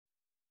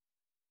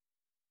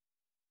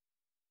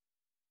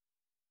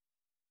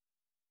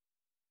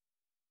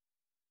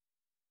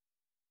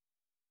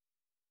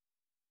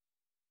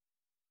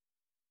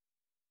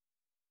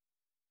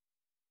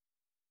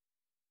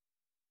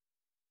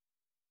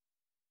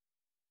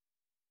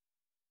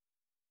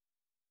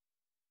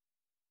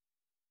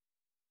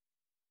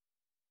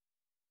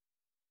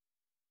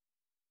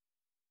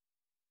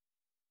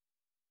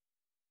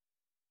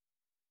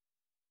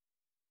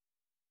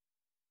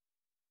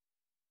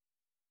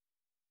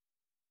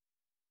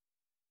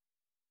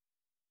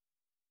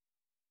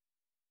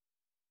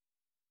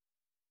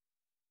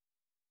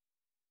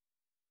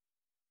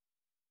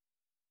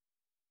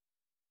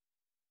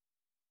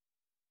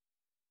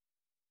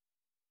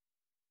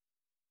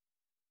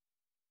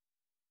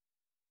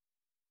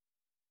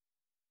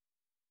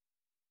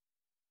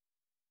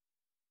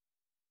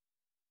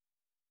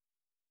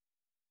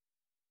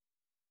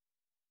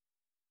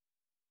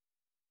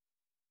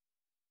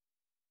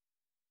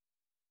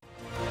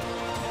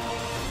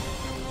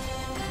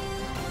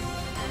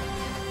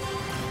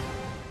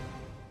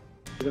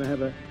We're going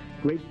to have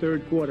a great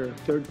third quarter.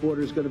 Third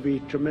quarter is going to be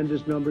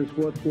tremendous numbers.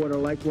 Fourth quarter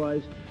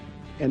likewise.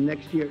 And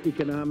next year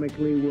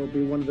economically will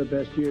be one of the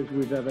best years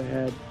we've ever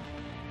had.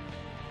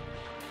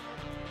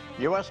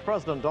 U.S.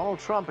 President Donald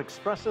Trump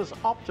expresses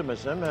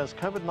optimism as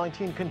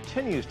COVID-19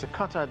 continues to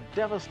cut a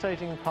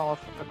devastating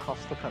path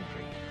across the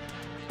country.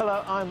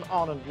 Hello, I'm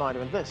Anand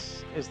Naidu, and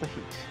this is The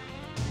Heat.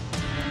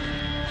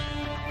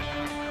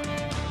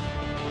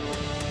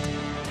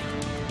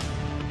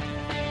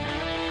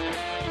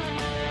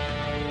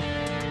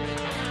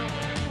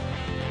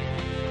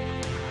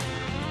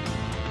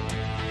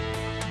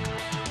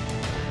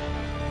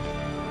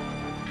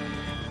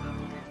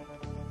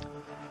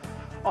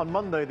 On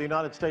Monday, the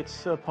United States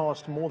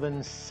surpassed more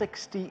than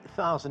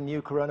 60,000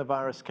 new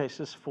coronavirus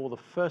cases for the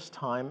first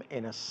time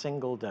in a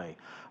single day.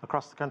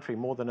 Across the country,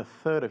 more than a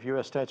third of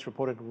U.S. states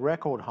reported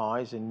record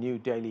highs in new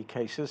daily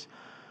cases.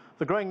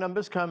 The growing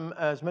numbers come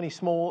as many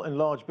small and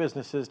large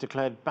businesses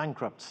declared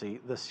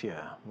bankruptcy this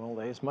year. Well,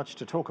 there's much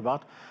to talk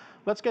about.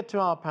 Let's get to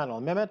our panel.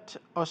 Mehmet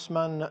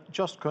Osman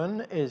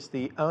Coskun is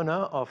the owner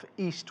of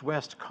East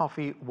West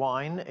Coffee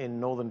Wine in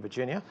Northern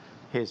Virginia.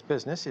 His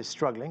business is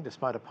struggling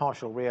despite a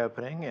partial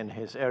reopening in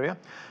his area.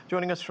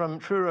 Joining us from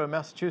Truro,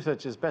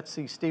 Massachusetts is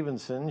Betsey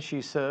Stevenson.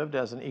 She served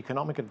as an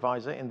economic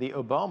advisor in the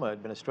Obama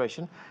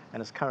administration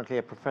and is currently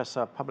a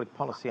professor of public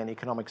policy and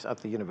economics at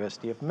the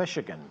University of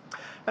Michigan.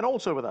 And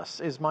also with us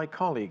is my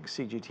colleague,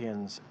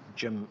 CGTN's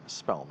Jim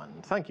Spellman.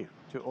 Thank you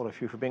to all of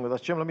you for being with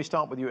us. Jim, let me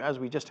start with you. As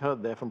we just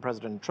heard there from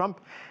President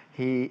Trump,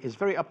 he is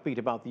very upbeat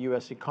about the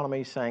U.S.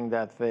 economy, saying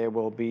that there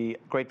will be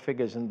great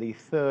figures in the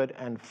third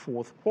and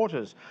fourth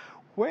quarters.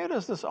 Where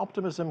does this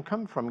optimism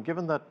come from,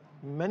 given that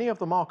many of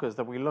the markers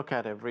that we look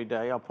at every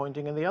day are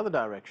pointing in the other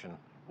direction?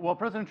 Well,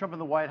 President Trump and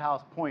the White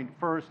House point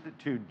first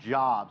to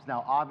jobs.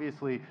 Now,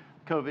 obviously,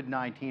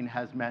 COVID-19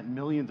 has meant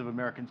millions of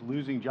Americans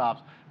losing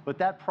jobs, but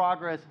that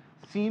progress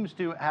seems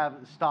to have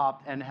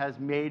stopped and has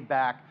made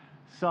back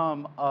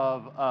some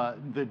of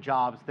the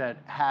jobs that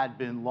had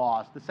been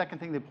lost. The second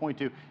thing they point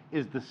to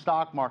is the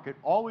stock market,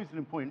 always an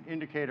important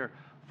indicator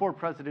for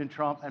President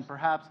Trump, and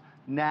perhaps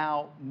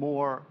now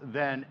more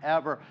than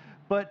ever.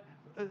 But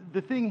the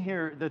thing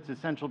here that's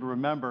essential to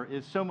remember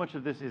is so much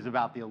of this is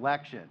about the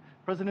election.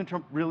 President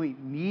Trump really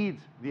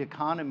needs the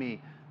economy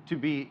to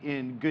be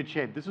in good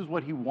shape. This is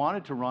what he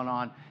wanted to run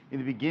on in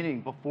the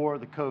beginning before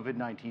the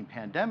COVID-19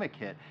 pandemic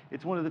hit.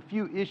 It's one of the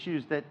few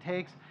issues that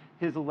takes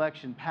his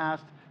election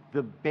past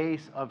the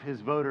base of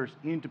his voters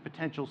into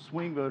potential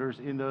swing voters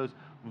in those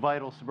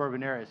vital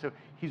suburban areas. So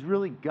he's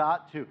really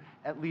got to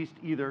at least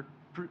either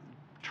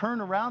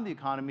turn around the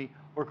economy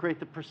or create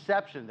the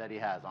perception that he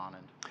has on it.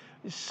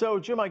 So,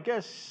 Jim, I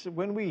guess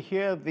when we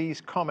hear these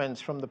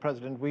comments from the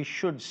president, we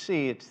should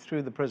see it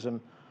through the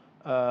prism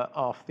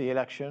of the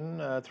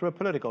election, through a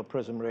political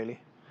prism, really.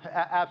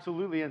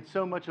 Absolutely, and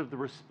so much of the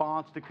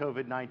response to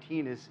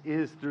COVID-19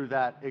 is through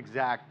that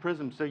exact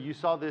prism. So you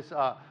saw this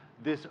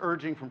this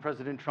urging from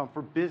President Trump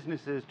for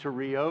businesses to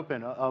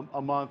reopen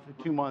a month,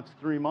 2 months,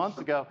 3 months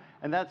ago,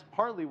 and that's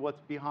partly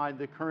what's behind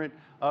the current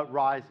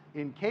rise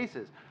in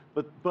cases.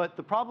 But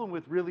the problem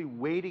with really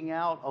waiting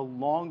out a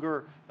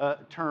longer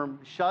term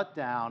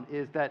shutdown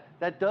is that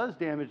that does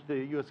damage the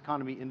U.S.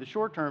 economy in the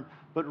short term,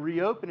 but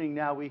reopening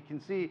now we can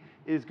see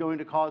is going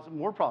to cause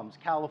more problems.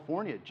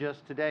 California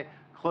just today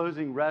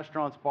closing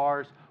restaurants,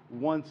 bars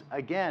once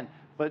again.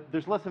 But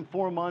there's less than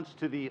 4 months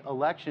to the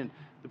election.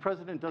 The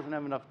president doesn't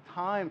have enough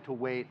time to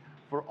wait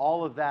for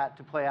all of that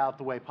to play out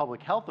the way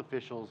public health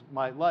officials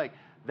might like.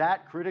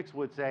 That, critics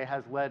would say,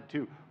 has led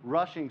to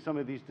rushing some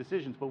of these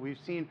decisions. But we've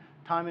seen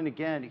time and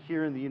again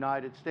here in the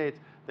United States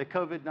that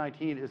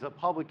COVID-19 is a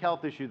public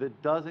health issue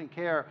that doesn't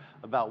care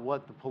about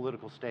what the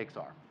political stakes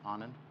are.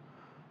 Anand?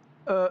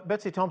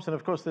 Betsey Thompson,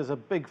 of course, there's a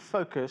big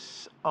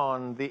focus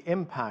on the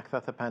impact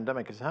that the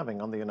pandemic is having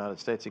on the United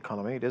States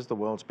economy. It is the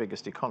world's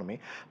biggest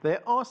economy.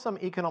 There are some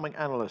economic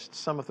analysts,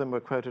 some of them were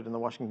quoted in the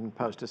Washington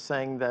Post, as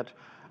saying that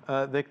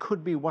there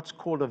could be what's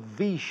called a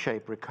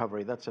V-shaped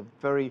recovery. That's a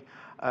very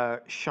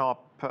sharp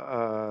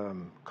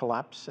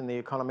collapse in the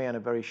economy and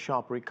a very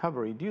sharp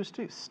recovery. Do you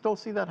still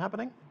see that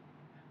happening?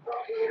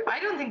 I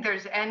don't think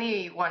there's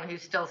anyone who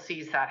still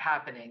sees that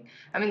happening.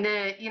 I mean,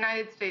 the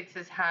United States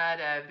has had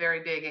a very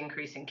big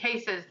increase in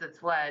cases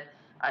that's led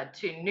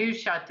to new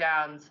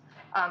shutdowns.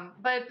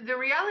 But the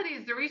reality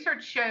is the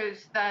research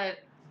shows that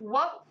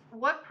what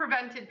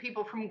prevented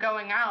people from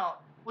going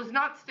out was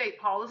not state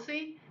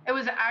policy. It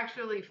was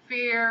actually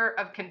fear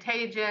of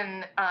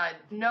contagion,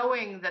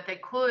 knowing that they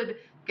could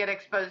get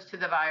exposed to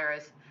the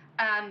virus.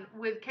 And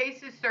with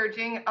cases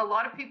surging, a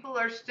lot of people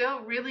are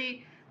still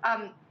really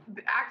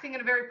acting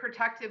in a very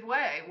protective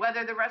way.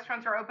 Whether the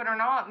restaurants are open or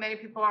not, many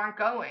people aren't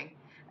going.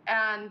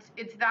 And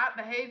it's that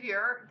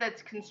behavior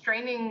that's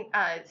constraining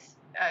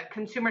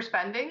consumer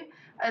spending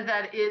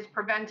that is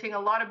preventing a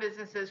lot of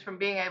businesses from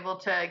being able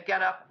to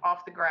get up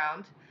off the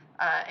ground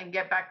and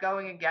get back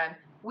going again.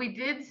 We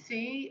did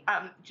see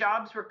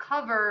jobs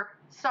recover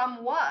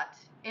somewhat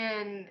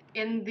in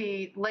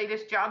the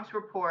latest jobs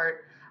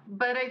report,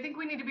 But I think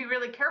we need to be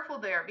really careful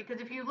there, because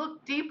if you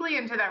look deeply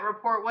into that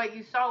report, what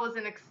you saw was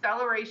an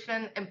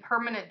acceleration in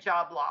permanent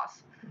job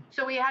loss.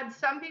 So we had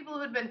some people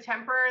who had been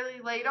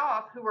temporarily laid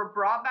off who were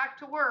brought back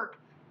to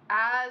work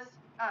as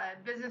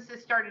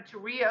businesses started to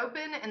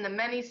reopen in the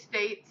many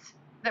states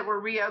that were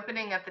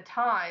reopening at the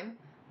time.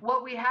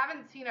 What we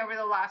haven't seen over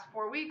the last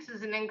 4 weeks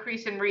is an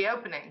increase in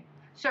reopening.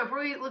 So if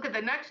we look at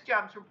the next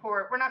jobs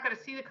report, we're not going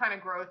to see the kind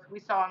of growth we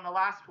saw in the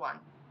last one,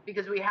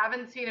 because we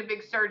haven't seen a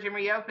big surge in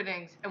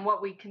reopenings. And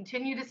what we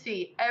continue to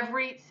see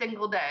every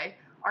single day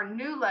are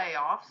new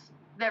layoffs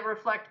that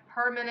reflect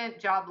permanent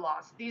job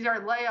loss. These are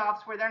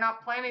layoffs where they're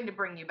not planning to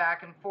bring you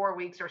back in 4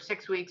 weeks or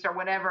 6 weeks or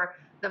whenever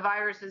the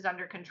virus is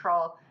under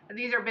control. And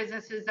these are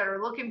businesses that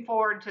are looking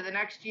forward to the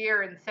next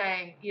year and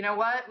saying, you know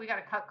what, we got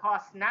to cut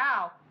costs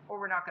now or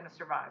we're not going to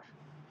survive.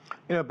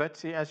 You know,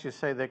 Betsy, as you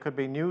say, there could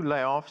be new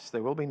layoffs.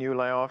 There will be new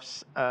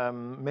layoffs.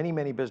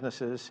 Many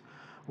businesses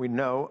we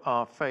know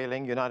are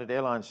failing. United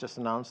Airlines just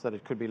announced that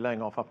it could be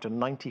laying off up to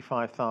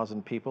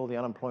 95,000 people. The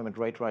unemployment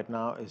rate right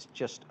now is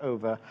just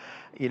over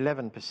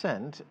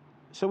 11%.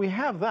 So we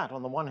have that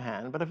on the one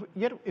hand, but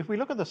if we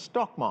look at the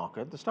stock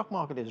market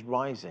is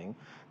rising.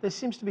 There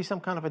seems to be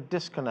some kind of a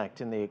disconnect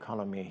in the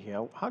economy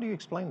here. How do you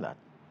explain that?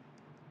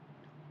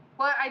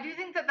 Well, I do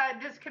think that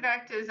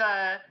disconnect is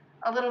a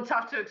little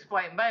tough to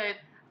explain, but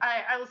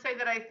I will say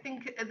that I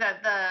think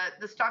that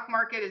the stock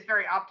market is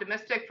very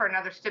optimistic for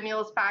another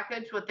stimulus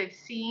package. What they've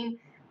seen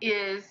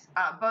is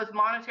both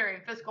monetary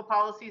and fiscal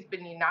policies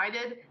been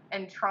united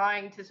and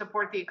trying to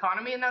support the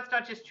economy. And that's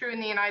not just true in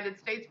the United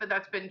States, but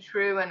that's been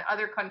true in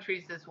other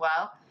countries as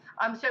well.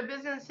 So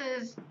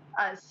businesses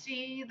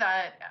see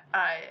that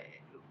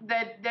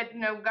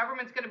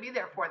government's going to be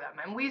there for them.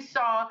 And we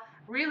saw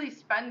really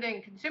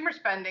consumer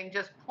spending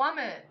just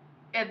plummet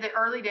at the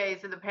early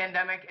days of the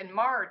pandemic in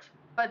March.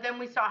 But then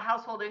we saw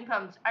household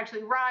incomes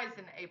actually rise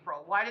in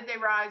April. Why did they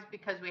rise?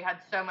 Because we had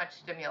so much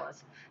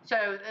stimulus.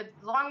 So as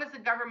long as the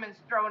government's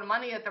throwing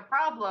money at the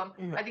problem,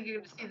 I think you're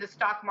going to see the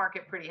stock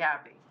market pretty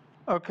happy.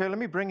 Okay, let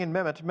me bring in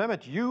Mehmet.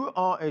 Mehmet, you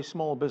are a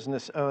small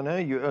business owner.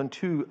 You own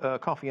 2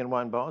 coffee and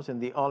wine bars in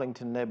the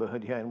Arlington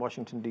neighborhood here in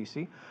Washington,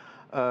 D.C.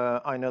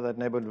 I know that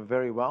neighborhood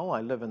very well.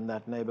 I live in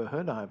that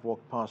neighborhood. I've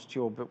walked past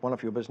one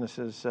of your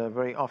businesses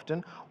very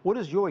often. What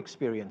has your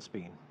experience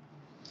been?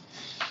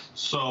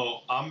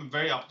 So I'm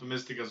very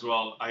optimistic as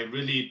well. I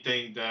really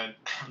think that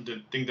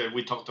the thing that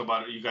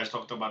you guys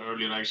talked about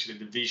earlier, actually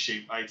the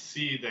V-shape, I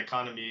see the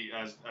economy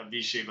as a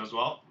V-shape as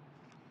well.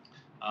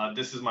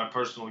 This is my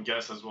personal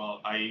guess as well.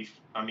 I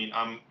mean,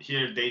 I'm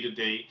here day to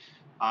day.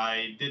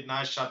 I did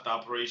not shut the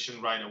operation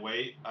right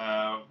away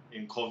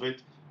in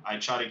COVID. I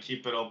try to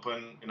keep it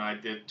open, and I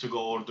did to-go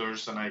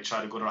orders, and I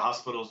try to go to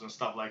hospitals and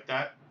stuff like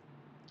that.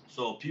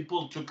 So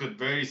people took it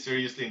very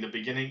seriously in the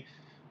beginning,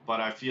 but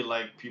I feel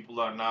like people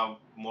are now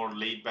more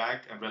laid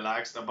back and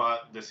relaxed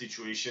about the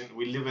situation.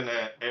 We live in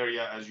an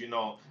area, as you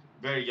know,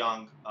 very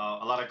young.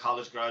 A lot of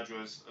college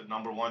graduates.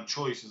 Number one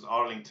choice is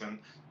Arlington.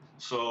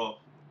 So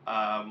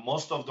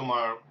most of them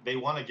they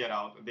want to get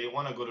out. They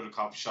want to go to the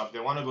coffee shop. They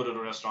want to go to the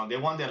restaurant. They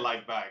want their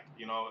life back.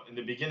 You know, in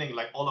the beginning,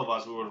 like all of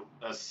us, we were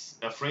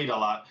afraid a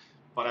lot.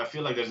 But I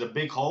feel like there's a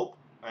big hope,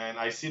 and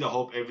I see the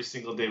hope every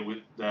single day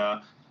with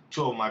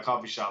 2 of my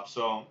coffee shops.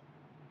 So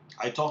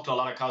I talk to a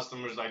lot of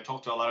customers. I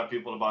talk to a lot of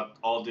people about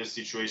all this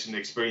situation, the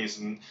experience,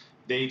 and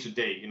day to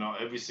day. You know,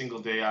 every single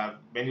day I have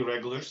many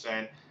regulars,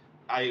 and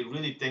I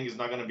really think it's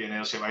not going to be an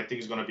L shape. I think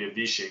it's going to be a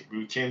V shape.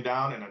 We came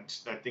down, and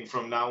I think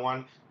from now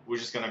on we're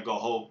just going to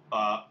go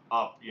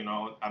up. You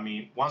know, I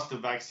mean, once the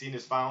vaccine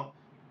is found,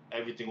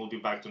 everything will be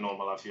back to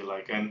normal. I feel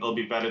like, and it'll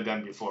be better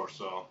than before.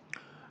 So,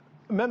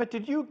 Mehmet,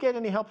 did you get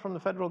any help from the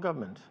federal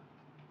government?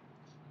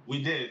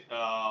 We did.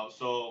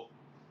 So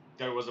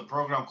there was a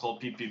program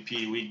called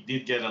PPP. We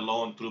did get a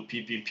loan through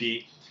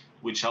PPP,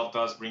 which helped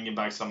us bringing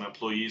back some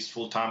employees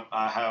full time.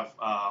 I have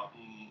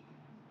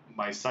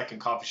my second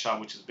coffee shop,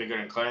 which is bigger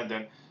in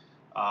Clarendon.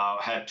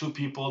 Had 2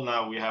 people.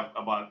 Now we have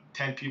about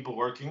 10 people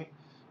working.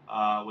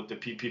 With the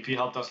PPP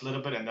helped us a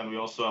little bit, and then we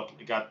also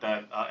got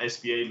that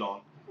SBA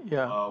loan,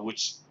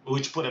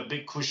 which put a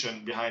big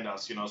cushion behind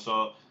us. You know,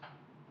 so.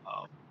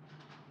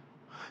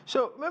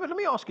 So, Mehmet, let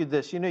me ask you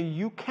this. You know,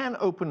 you can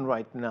open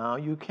right now,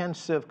 you can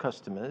serve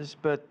customers,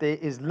 but there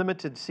is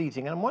limited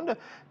seating. And I wonder,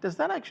 does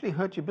that actually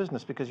hurt your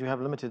business because you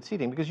have limited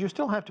seating? Because you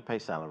still have to pay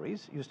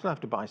salaries, you still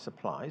have to buy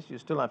supplies, you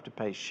still have to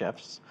pay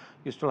chefs,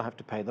 you still have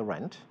to pay the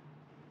rent.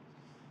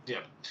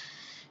 Yeah.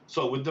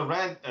 So with the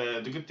rent,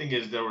 the good thing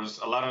is there was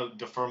a lot of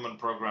deferment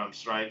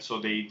programs, right? So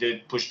they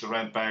did push the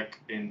rent back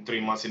in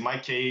 3 months. In my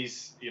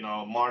case, you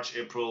know, March,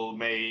 April,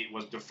 May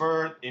was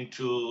deferred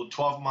into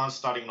 12 months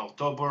starting in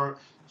October.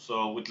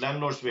 So with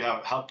landlords, we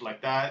have help like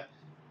that.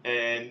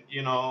 And,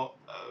 you know,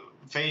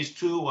 phase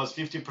 2 was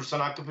 50%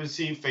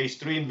 occupancy. Phase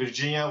 3 in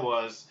Virginia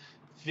was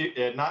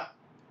not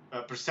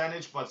a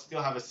percentage, but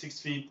still have a 6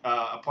 feet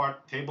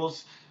apart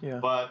tables. Yeah.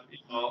 But, you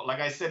know, like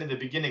I said in the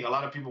beginning, a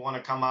lot of people want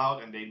to come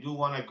out and they do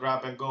want to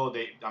grab and go.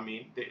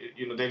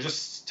 They're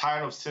just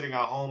tired of sitting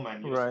at home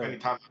and spending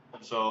time at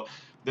home. So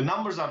the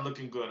numbers are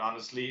looking good,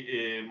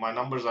 honestly. My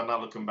numbers are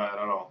not looking bad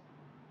at all.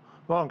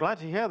 Well, I'm glad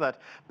to hear that.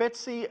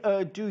 Betsy,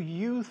 do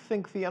you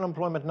think the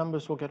unemployment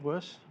numbers will get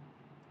worse?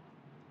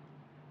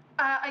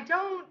 I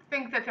don't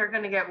think that they're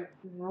going to get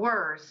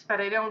worse, but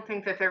I don't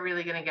think that they're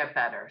really going to get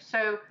better.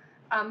 So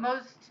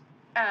most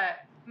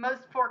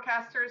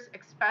forecasters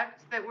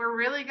expect that we're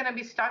really going to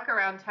be stuck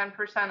around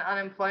 10%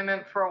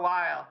 unemployment for a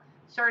while,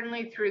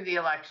 certainly through the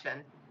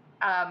election.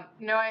 I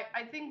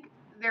think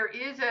there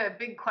is a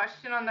big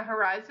question on the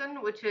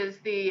horizon, which is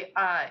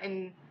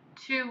in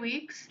 2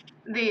 weeks,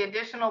 the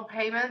additional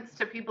payments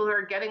to people who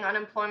are getting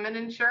unemployment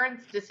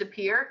insurance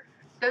disappear.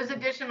 Those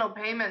additional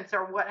payments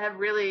are what has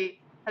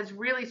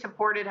really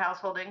supported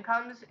household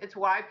incomes. It's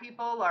why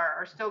people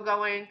are still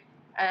going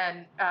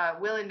and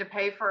willing to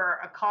pay for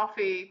a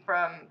coffee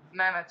from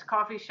Mehmet's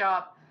coffee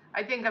shop.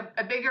 I think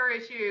a bigger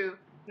issue,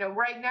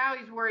 right now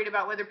he's worried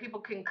about whether people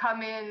can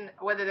come in,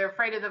 whether they're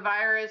afraid of the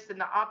virus, and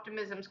the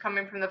optimism's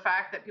coming from the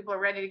fact that people are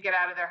ready to get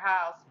out of their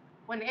house.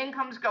 When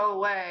incomes go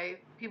away,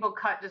 people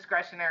cut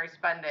discretionary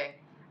spending.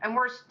 And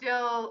we're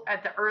still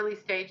at the early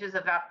stages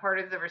of that part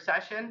of the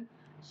recession.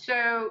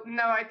 So,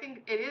 no, I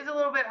think it is a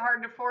little bit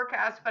hard to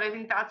forecast, but I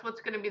think that's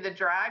what's going to be the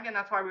drag, and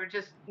that's why we're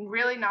just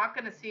really not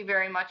going to see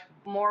very much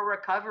more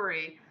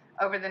recovery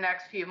over the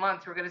next few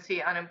months. We're going to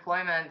see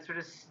unemployment sort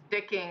of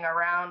sticking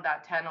around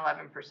that 10,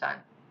 11%.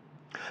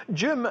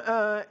 Jim,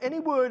 any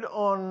word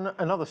on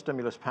another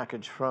stimulus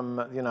package from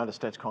the United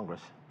States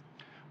Congress?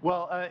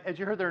 Well, as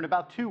you heard there, in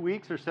about 2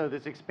 weeks or so,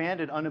 this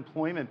expanded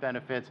unemployment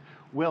benefits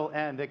will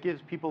end. That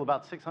gives people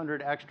about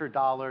 $600 extra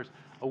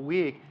a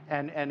week.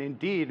 And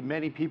indeed,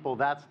 many people,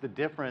 that's the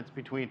difference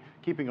between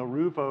keeping a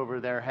roof over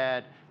their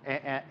head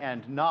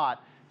and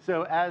not.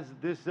 So as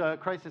this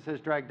crisis has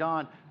dragged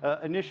on,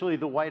 initially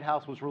the White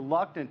House was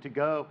reluctant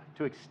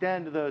to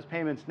extend those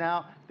payments.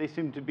 Now they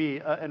seem to be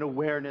an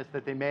awareness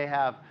that they may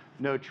have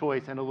no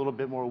choice and a little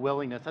bit more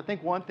willingness. I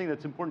think one thing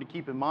that's important to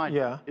keep in mind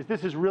is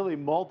this is really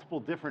multiple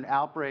different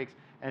outbreaks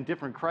and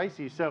different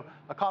crises. So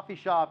a coffee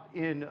shop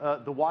in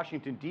the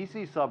Washington,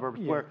 D.C. suburbs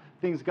where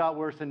things got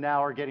worse and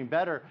now are getting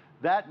better,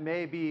 that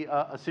may be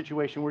a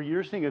situation where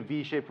you're seeing a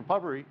V-shaped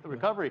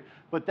recovery.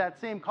 But that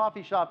same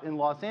coffee shop in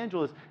Los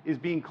Angeles is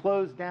being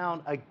closed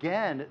down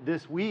again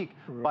this week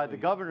by the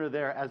governor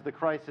there as the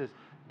crisis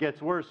gets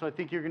worse. So I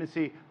think you're going to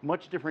see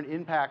much different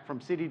impact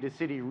from city to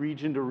city,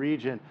 region to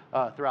region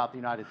throughout the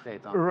United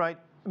States. Right.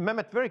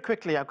 Mehmet, very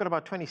quickly, I've got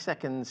about 20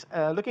 seconds.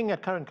 Looking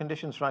at current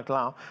conditions right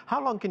now,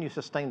 how long can you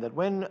sustain that?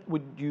 When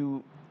would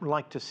you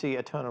like to see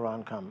a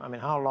turnaround come? I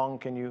mean, how long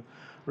can you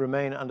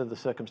remain under the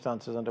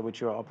circumstances under which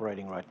you're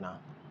operating right now?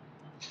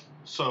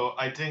 So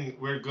I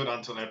think we're good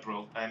until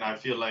April, and I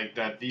feel like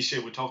that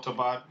V-shape we talked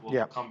about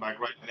will come back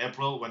right in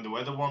April when the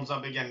weather warms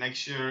up again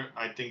next year.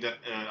 I think that,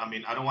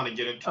 I don't want to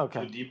get into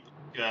too deep,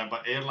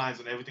 but airlines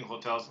and everything,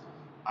 hotels,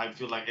 I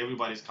feel like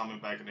everybody's coming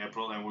back in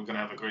April, and we're going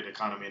to have a great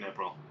economy in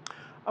April.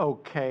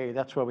 Okay,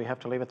 that's where we have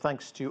to leave it.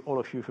 Thanks to all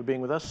of you for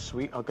being with us.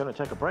 We are going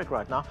to take a break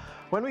right now.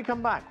 When we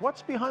come back,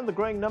 what's behind the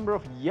growing number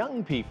of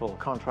young people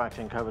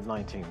contracting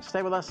COVID-19?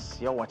 Stay with us.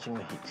 You're watching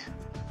The Heat.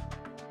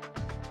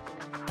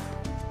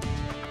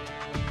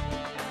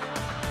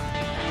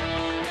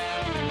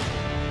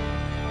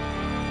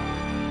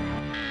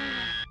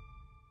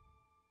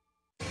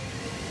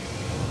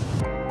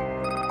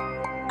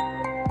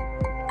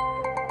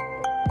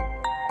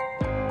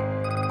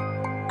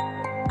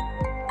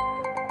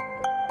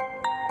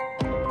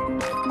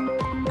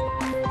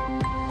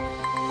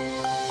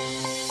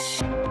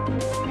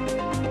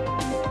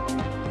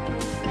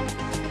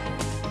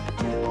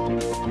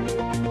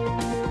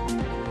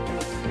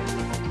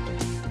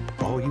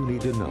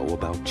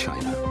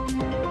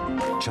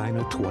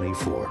 China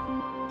 24,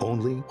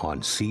 only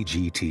on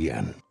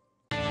CGTN.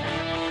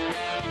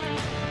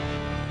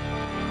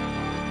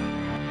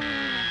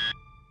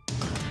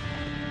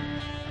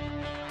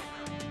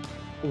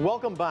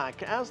 Welcome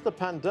back. As the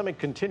pandemic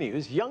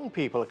continues, young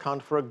people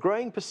account for a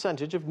growing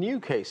percentage of new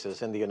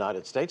cases in the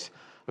United States.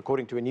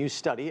 According to a new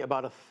study,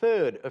 about a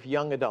third of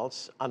young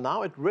adults are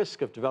now at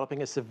risk of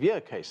developing a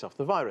severe case of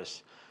the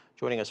virus.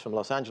 Joining us from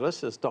Los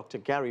Angeles is Dr.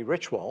 Gary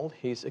Richwald.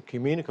 He's a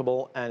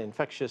communicable and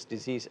infectious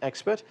disease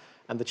expert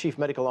and the chief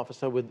medical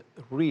officer with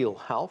Real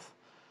Health.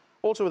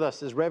 Also with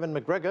us is Reverend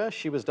McGregor.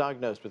 She was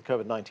diagnosed with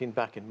COVID-19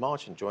 back in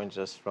March and joins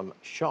us from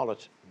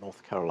Charlotte,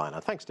 North Carolina.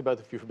 Thanks to both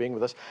of you for being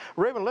with us.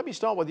 Reverend, let me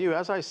start with you.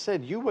 As I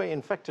said, you were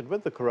infected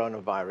with the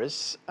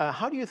coronavirus.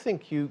 How do you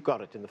think you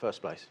got it in the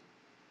first place?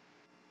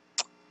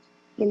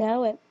 You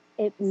know,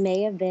 it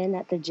may have been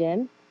at the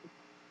gym,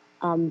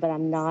 but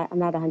I'm not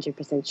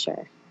 100%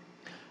 sure.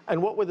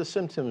 And what were the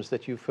symptoms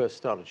that you first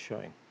started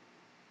showing?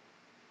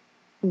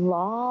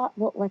 Well,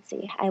 let's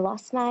see. I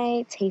lost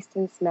my taste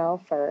and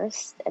smell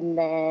first, and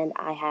then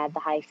I had the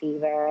high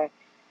fever,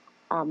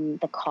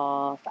 the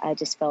cough. I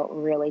just felt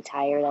really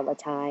tired all the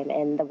time,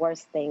 and the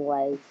worst thing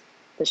was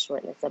the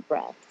shortness of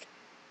breath.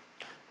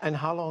 And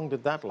how long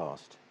did that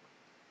last?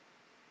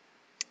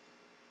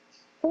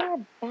 For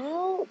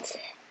about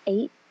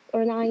 8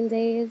 or 9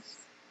 days.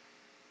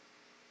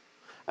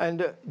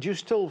 And do you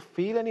still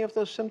feel any of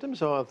those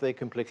symptoms, or have they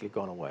completely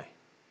gone away?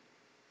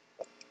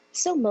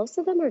 So most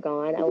of them are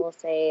gone. I will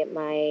say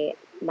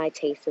my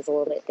taste is a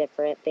little bit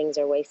different. Things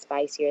are way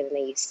spicier than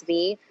they used to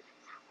be.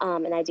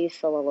 And I do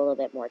feel a little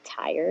bit more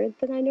tired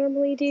than I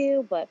normally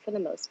do, but for the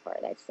most part,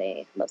 I'd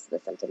say most of the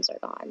symptoms are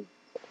gone.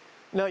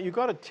 Now, you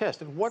got a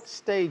test. At what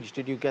stage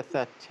did you get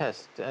that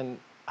test, and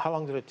how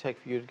long did it take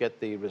for you to get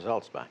the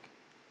results back?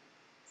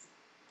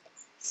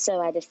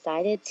 So I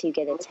decided to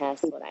get a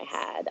test when I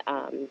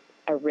had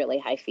a really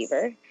high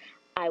fever.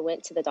 I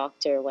went to the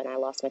doctor when I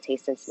lost my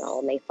taste and smell,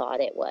 and they thought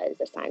it was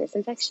a sinus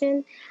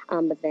infection.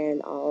 But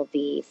then all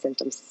the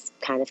symptoms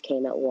kind of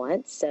came at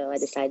once, so I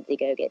decided to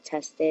go get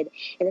tested.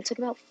 And it took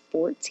about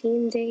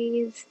 14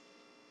 days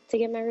to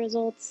get my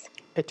results.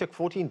 It took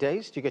 14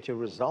 days to get your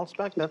results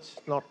back? That's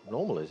not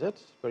normal, is it?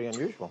 It's very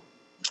unusual.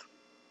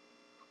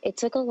 It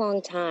took a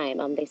long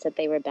time. They said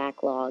they were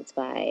backlogged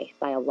by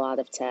a lot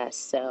of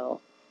tests,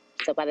 so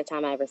by the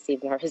time I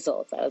received my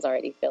results, I was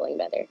already feeling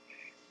better.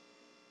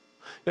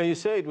 Now, you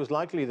say it was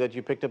likely that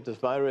you picked up this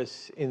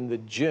virus in the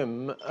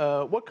gym.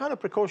 What kind of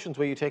precautions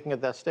were you taking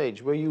at that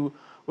stage? Were you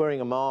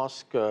wearing a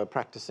mask,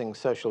 practicing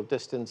social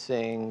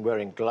distancing,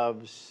 wearing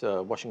gloves,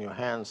 washing your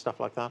hands, stuff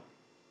like that?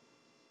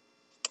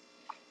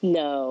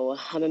 No,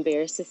 I'm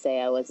embarrassed to say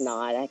I was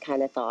not. I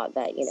kind of thought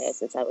that,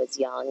 since I was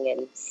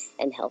young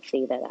and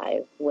healthy that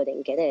I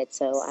wouldn't get it.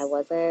 So I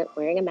wasn't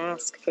wearing a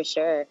mask for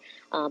sure.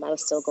 I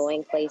was still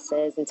going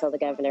places until the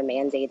governor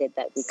mandated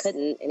that we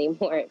couldn't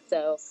anymore.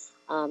 So,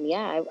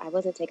 yeah, I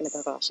wasn't taking the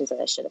precautions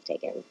that I should have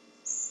taken.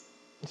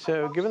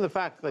 So given the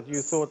fact that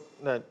you thought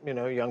that,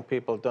 young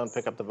people don't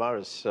pick up the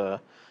virus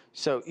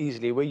so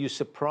easily, were you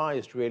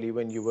surprised really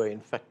when you were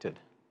infected?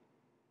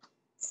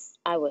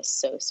 I was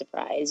so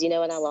surprised.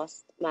 When I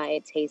lost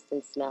my taste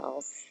and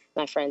smell,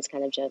 my friends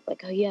kind of joked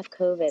like, "Oh, you have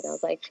COVID." And I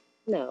was like,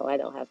 "No, I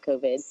don't have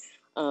COVID."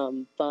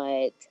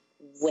 But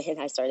when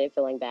I started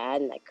feeling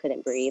bad and I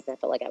couldn't breathe and I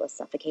felt like I was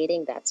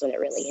suffocating, that's when it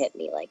really hit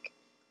me like,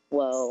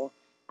 whoa,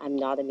 I'm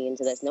not immune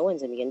to this. No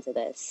one's immune to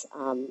this.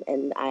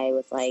 And I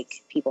was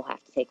like, people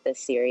have to take this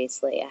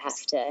seriously. I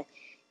have to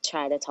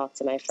try to talk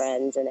to my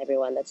friends and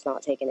everyone that's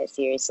not taking it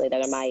seriously,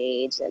 that are my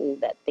age and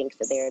that thinks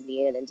that they're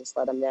immune, and just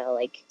let them know,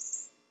 like,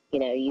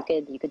 you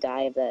could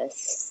die of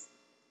this.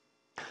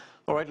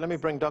 All right, let me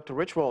bring Dr.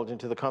 Richwald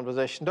into the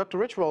conversation. Dr.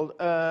 Richwald,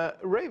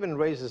 Raven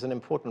raises an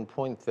important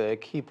point there, a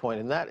key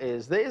point, and that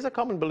is there is a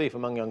common belief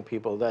among young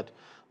people that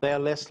they are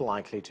less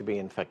likely to be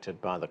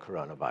infected by the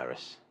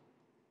coronavirus.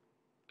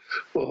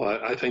 Well,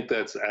 I think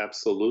that's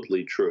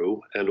absolutely true.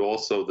 And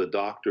also the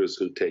doctors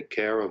who take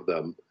care of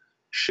them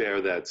share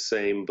that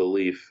same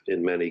belief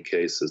in many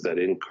cases, that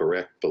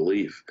incorrect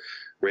belief.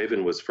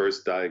 Raven was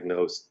first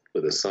diagnosed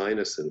with a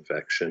sinus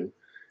infection,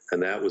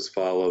 and that was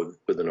followed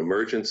with an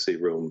emergency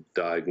room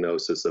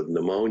diagnosis of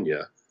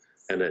pneumonia.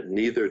 And at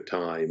neither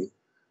time,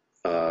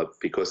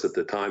 because at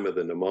the time of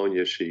the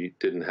pneumonia, she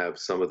didn't have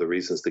some of the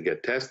reasons to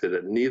get tested,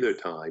 at neither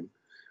time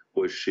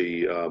was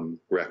she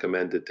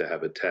recommended to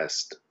have a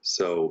test.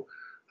 So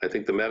I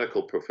think the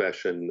medical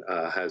profession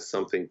has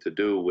something to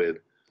do with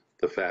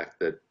the fact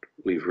that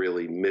we've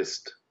really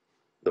missed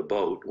the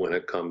boat when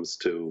it comes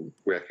to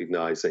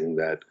recognizing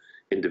that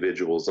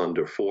individuals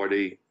under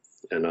 40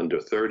 and under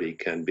 30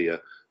 can be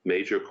a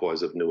major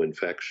cause of new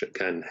infection,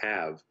 can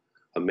have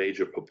a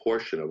major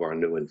proportion of our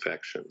new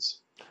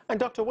infections. And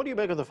doctor, what do you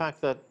make of the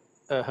fact that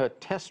her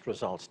test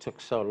results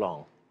took so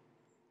long?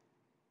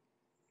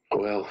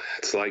 Well,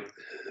 it's like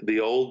the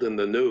old and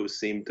the new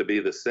seem to be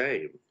the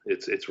same.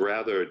 It's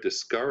rather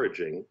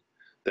discouraging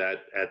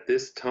that at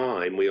this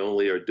time we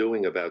only are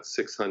doing about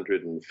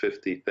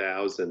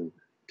 650,000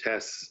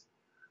 tests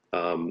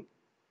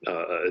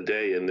a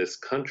day in this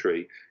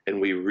country,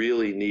 and we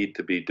really need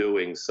to be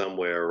doing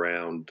somewhere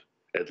around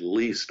at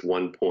least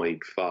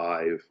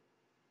 1.5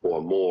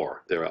 or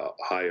more. There are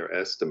higher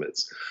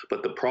estimates.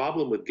 But the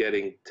problem with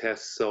getting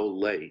tests so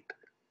late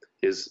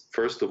is,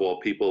 first of all,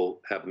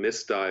 people have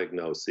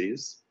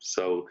misdiagnoses,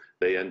 so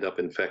they end up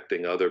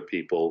infecting other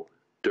people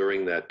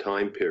during that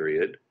time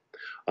period.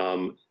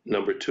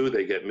 Number two,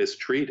 they get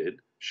mistreated.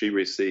 She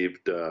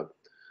received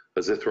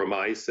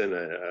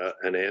azithromycin,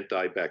 an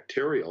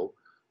antibacterial,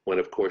 when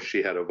of course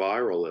she had a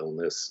viral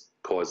illness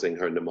causing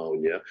her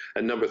pneumonia.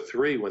 And number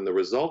three, when the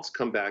results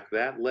come back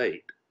that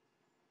late,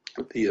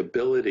 the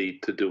ability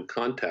to do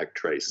contact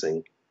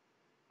tracing,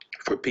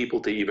 for people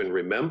to even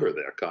remember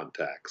their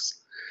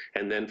contacts,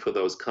 and then for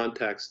those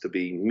contacts to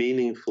be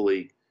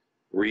meaningfully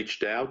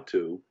reached out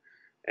to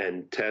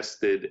and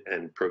tested,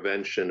 and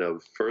prevention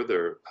of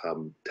further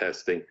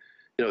testing,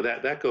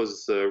 that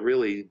goes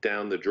really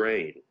down the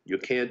drain. You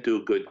can't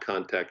do good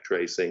contact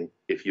tracing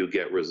if you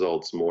get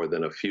results more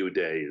than a few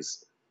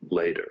days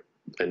later.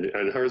 And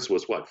hers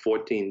was what,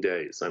 14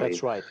 days?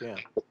 That's right, yeah.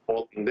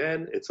 Appalling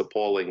then, it's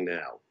appalling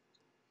now.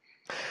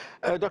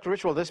 Dr.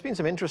 Richwald, there's been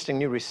some interesting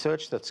new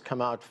research that's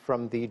come out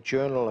from the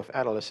Journal of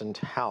Adolescent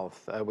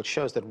Health, which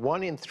shows that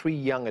 1 in 3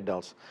 young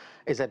adults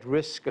is at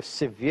risk of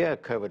severe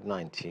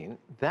COVID-19.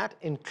 That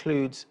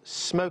includes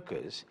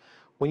smokers.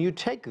 When you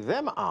take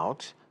them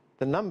out,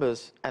 the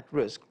numbers at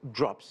risk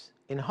drops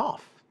in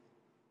half.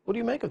 What do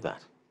you make of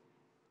that?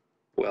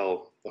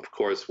 Well, of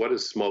course, what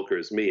does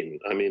smokers mean?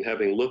 I mean,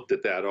 having looked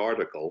at that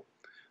article,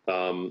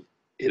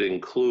 it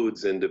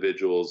includes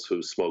individuals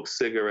who smoke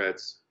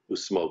cigarettes, who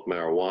smoke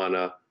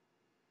marijuana,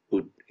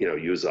 who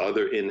use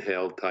other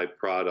inhaled type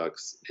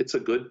products. It's a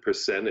good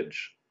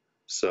percentage.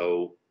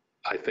 So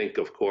I think,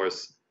 of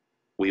course,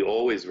 we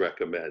always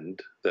recommend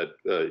that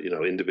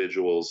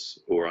individuals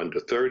who are under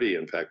 30,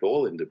 in fact,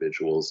 all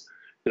individuals,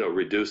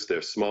 reduce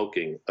their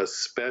smoking,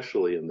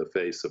 especially in the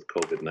face of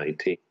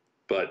COVID-19.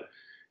 But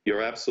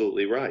you're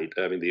absolutely right.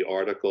 I mean, the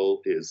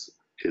article is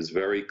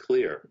very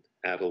clear.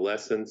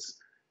 Adolescents,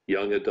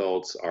 young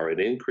adults are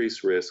at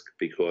increased risk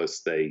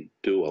because they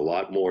do a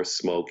lot more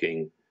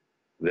smoking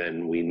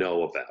than we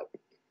know about.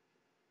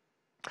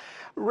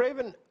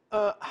 Raven,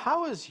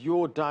 how has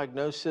your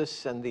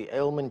diagnosis and the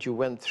ailment you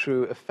went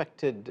through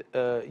affected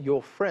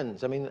your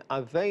friends? I mean,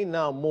 are they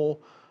now more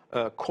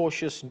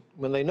cautious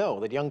when they know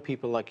that young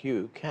people like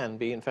you can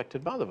be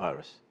infected by the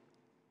virus?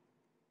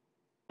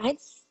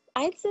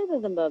 I'd say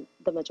that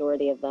the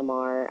majority of them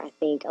are. I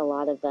think a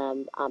lot of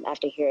them,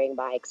 after hearing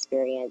my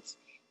experience,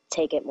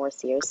 take it more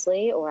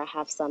seriously, or I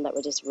have some that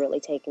were just really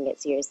taking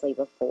it seriously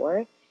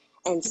before.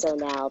 And so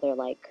now they're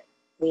like,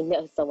 we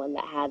know someone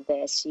that had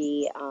this.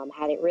 She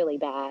had it really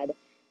bad.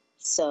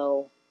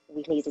 So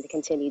we need to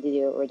continue to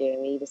do what we're doing.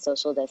 We need to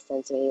social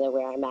distance. We need to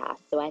wear our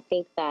mask. So I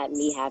think that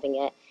me having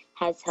it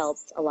has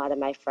helped a lot of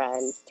my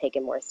friends take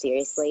it more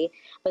seriously.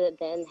 But it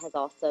then has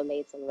also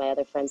made some of my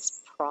other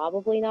friends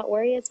probably not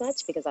worry as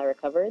much because I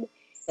recovered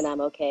and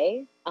I'm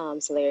okay.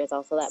 So there's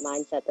also that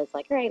mindset that's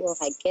like, all right, well,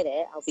 if I get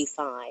it, I'll be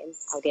fine.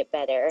 I'll get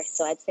better.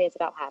 So I'd say it's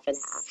about half and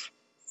half.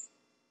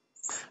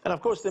 And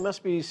of course, there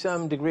must be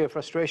some degree of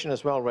frustration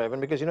as well, Raven,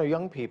 because,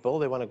 young people,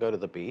 they want to go to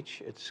the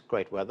beach. It's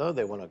great weather.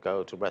 They want to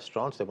go to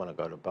restaurants. They want to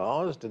go to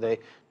bars. Do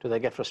they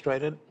get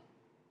frustrated?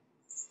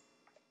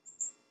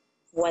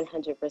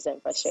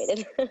 100%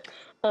 frustrated.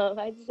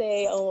 I'd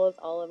say almost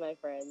all of my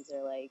friends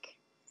are like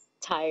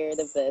tired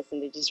of this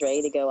and they're just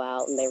ready to go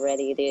out and they're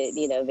ready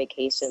to,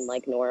 vacation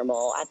like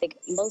normal. I think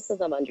most of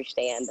them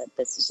understand that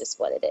this is just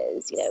what it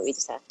is. We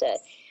just have to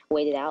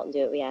wait it out and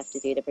do what we have to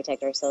do to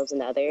protect ourselves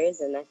and others.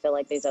 And I feel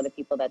like there's other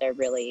people that are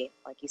really,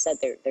 like you said,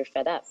 they're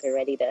fed up. They're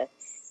ready to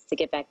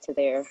get back to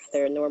their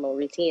normal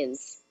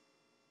routines.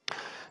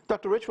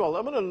 Dr. Richwald,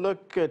 I'm going to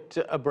look at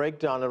a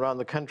breakdown around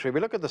the country. We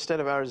look at the state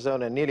of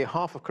Arizona. Nearly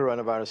half of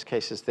coronavirus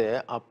cases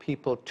there are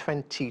people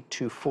 20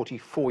 to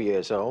 44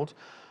 years old.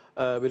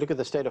 We look at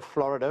the state of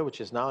Florida,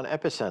 which is now an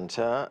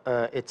epicenter.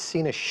 It's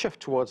seen a shift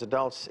towards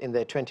adults in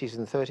their 20s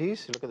and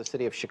 30s. You look at the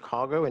city of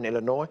Chicago in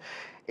Illinois,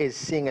 is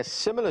seeing a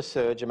similar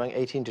surge among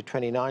 18 to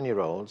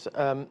 29-year-olds.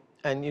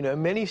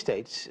 And, many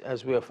states,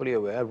 as we are fully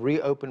aware, have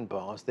reopened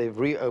bars. They've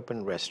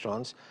reopened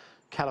restaurants.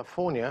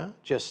 California,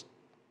 just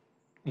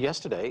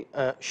yesterday,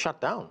 shut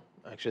down.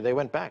 Actually, they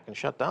went back and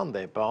shut down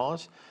their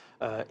bars,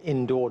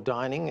 indoor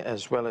dining,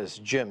 as well as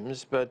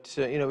gyms. But,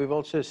 we've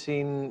also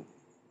seen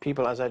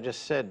people, as I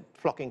just said,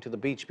 flocking to the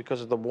beach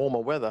because of the warmer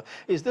weather.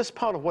 Is this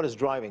part of what is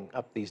driving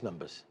up these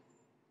numbers?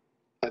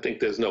 I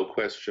think there's no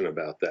question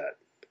about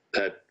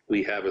that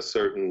we have a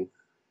certain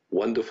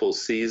wonderful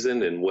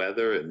season in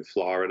weather in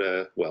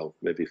Florida. Well,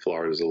 maybe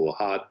Florida's a little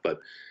hot, but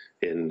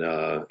in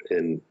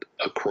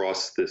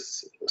across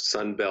this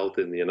sun belt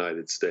in the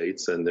United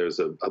States, and there's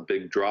a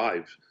big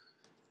drive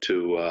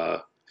to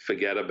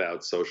forget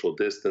about social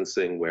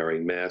distancing,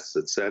 wearing masks,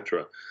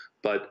 etc.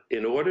 But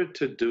in order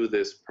to do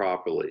this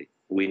properly,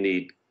 we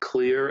need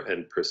clear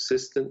and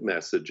persistent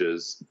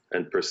messages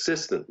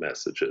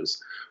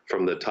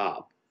from the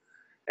top.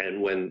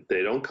 And when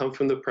they don't come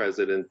from the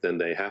president, then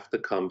they have to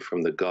come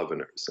from the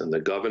governors. And the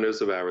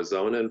governors of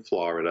Arizona and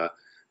Florida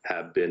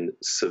have been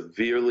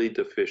severely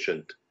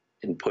deficient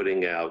in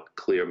putting out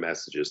clear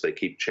messages. They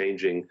keep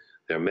changing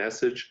their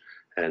message,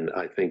 and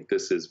I think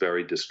this is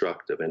very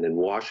destructive. And in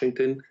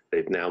Washington,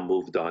 they've now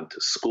moved on to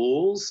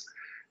schools,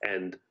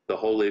 and the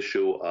whole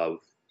issue of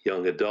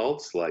young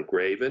adults like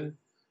Raven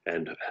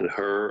and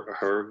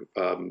her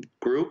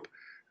group,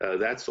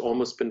 that's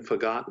almost been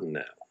forgotten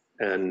now.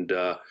 And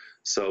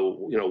so,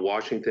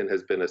 Washington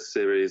has been a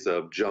series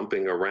of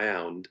jumping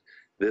around.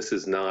 This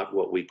is not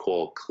what we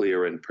call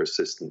clear and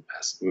persistent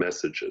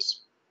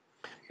messages.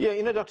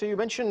 Yeah, Doctor, you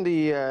mentioned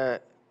the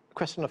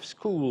question of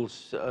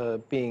schools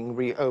being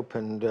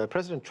reopened.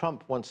 President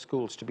Trump wants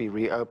schools to be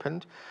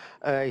reopened.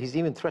 He's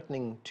even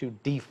threatening to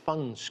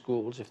defund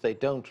schools if they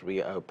don't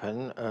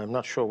reopen. I'm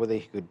not sure whether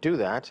he could do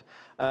that.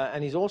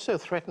 And he's also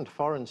threatened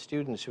foreign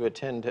students who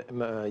attend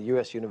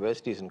U.S.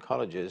 universities and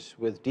colleges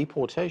with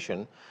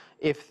deportation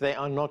if they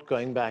are not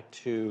going back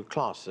to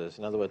classes,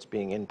 in other words,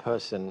 being in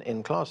person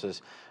in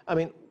classes. I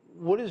mean,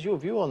 what is your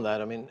view on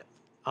that? I mean,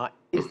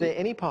 is there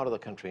any part of the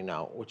country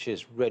now which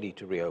is ready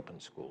to reopen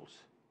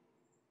schools?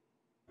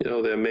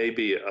 There may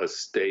be a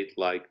state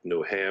like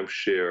New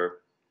Hampshire,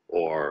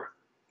 or,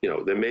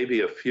 there may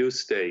be a few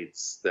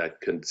states that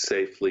can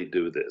safely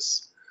do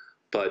this.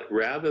 But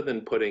rather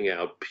than putting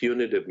out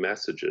punitive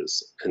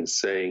messages and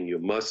saying you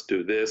must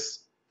do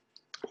this,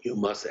 you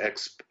must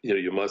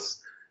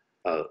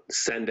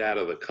send out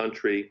of the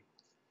country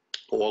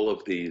all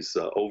of these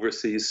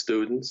overseas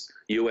students.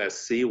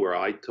 USC, where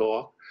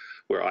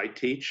I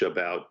teach,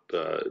 about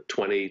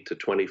 20 to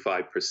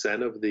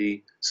 25% of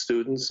the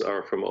students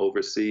are from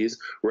overseas.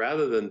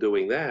 Rather than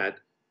doing that,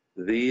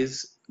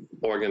 these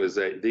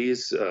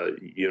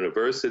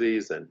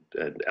universities and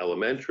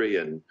elementary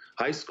and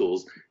high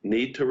schools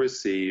need to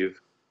receive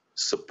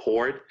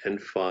support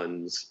and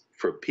funds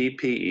for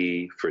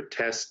PPE, for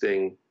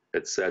testing,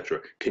 etc.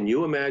 Can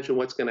you imagine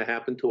what's going to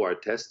happen to our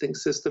testing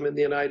system in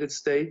the United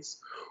States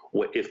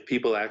if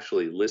people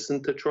actually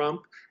listened to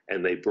Trump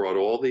and they brought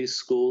all these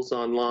schools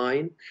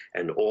online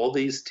and all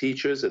these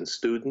teachers and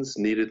students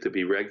needed to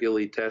be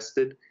regularly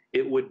tested?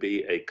 It would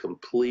be a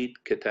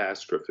complete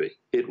catastrophe.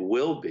 It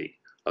will be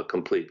a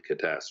complete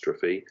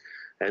catastrophe.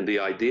 And the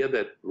idea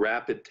that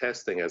rapid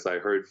testing, as I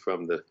heard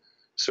from the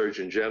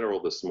Surgeon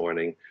General this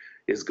morning,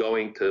 is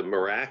going to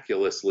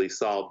miraculously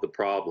solve the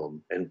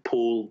problem, and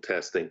pooled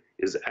testing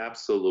is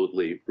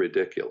absolutely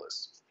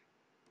ridiculous.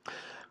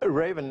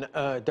 Raven,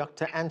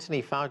 Dr.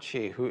 Anthony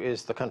Fauci, who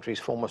is the country's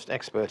foremost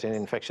expert in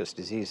infectious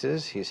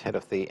diseases, he's head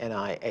of the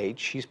NIH,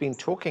 he's been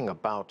talking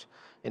about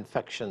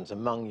infections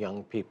among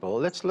young people.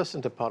 Let's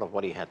listen to part of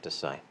what he had to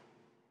say.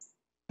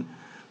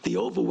 The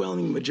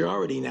overwhelming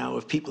majority now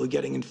of people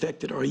getting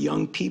infected are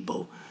young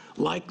people,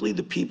 likely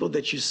the people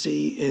that you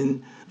see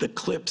in the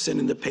clips and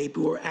in the paper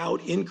who are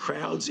out in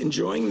crowds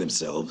enjoying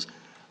themselves,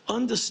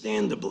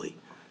 understandably.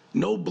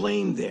 No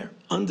blame there,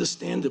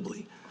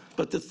 understandably.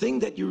 But the thing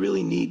that you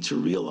really need to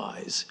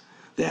realize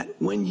that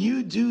when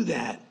you do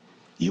that,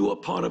 you are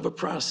part of a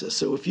process.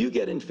 So if you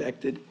get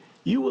infected,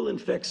 you will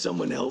infect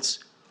someone else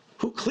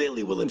who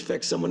clearly will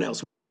infect someone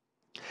else.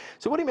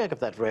 So what do you make of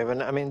that,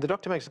 Raven? I mean, the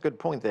doctor makes a good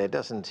point there,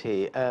 doesn't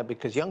he?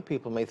 Because young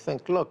people may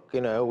think, look,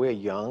 you know, we're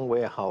young,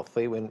 we're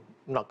healthy, we're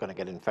not going to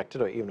get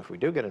infected, or even if we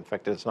do get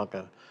infected, it's not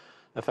going to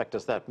affect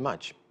us that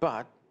much.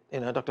 But, you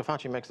know, Dr.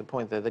 Fauci makes the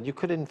point there that you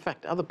could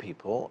infect other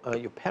people,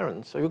 your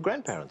parents, or your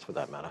grandparents for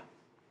that matter.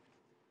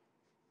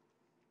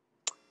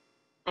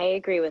 I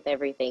agree with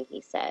everything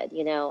he said.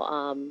 You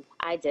know,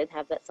 I did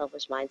have that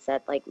selfish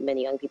mindset like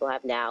many young people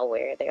have now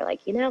where they're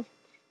like, you know,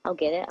 I'll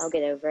get it, I'll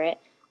get over it.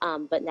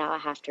 But now I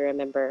have to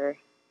remember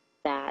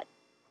that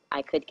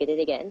I could get it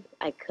again.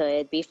 I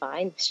could be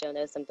fine, show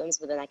no symptoms,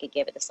 but then I could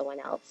give it to someone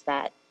else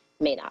that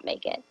may not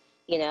make it.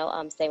 You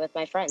know, same with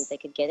my friends. They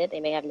could get it. They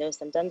may have no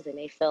symptoms. They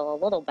may feel a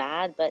little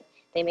bad, but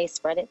they may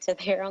spread it to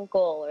their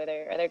uncle or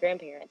their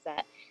grandparents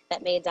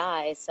that may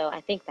die. So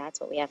I think that's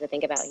what we have to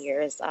think about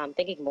here is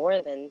thinking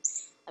more than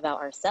about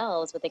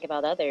ourselves, but think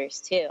about others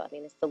too. I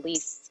mean, it's the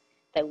least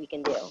that we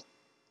can do.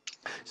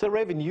 So,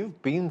 Raven, you've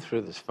been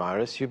through this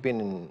virus, you've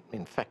been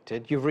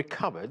infected, you've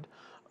recovered.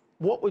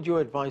 What would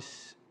your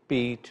advice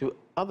be to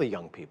other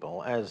young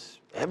people as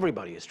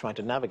everybody is trying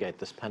to navigate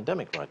this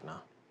pandemic right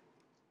now?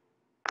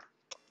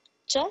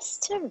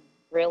 Just to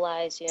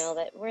realize, you know,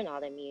 that we're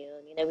not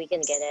immune. You know, we can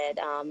get it,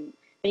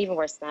 but even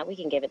worse than that, we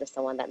can give it to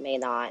someone that may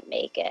not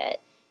make it.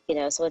 You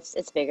know, so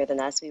it's bigger than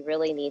us. We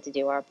really need to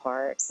do our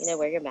part. You know,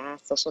 wear your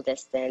mask, social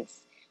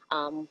distance.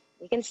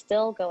 We can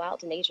still go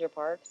out to nature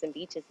parks and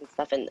beaches and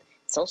stuff and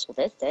social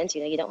distance.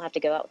 You know, you don't have to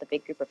go out with a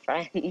big group of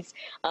friends.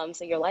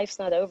 So your life's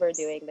not over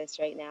doing this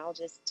right now.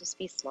 Just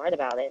be smart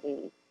about it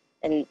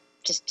and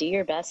just do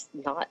your best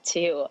not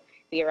to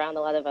be around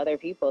a lot of other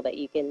people that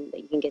you can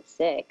get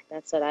sick.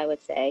 That's what I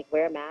would say.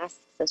 Wear a mask,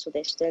 social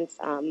distance,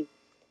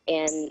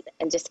 and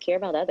just care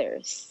about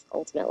others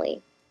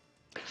ultimately.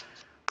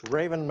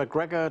 Raven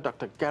McGregor,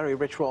 Dr. Gary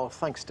Richwald,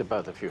 thanks to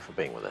both of you for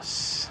being with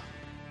us.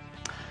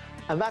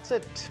 And that's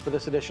it for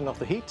this edition of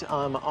The Heat.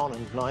 I'm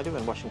Anand Naidu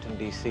in Washington,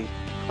 D.C.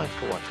 Thanks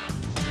for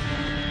watching.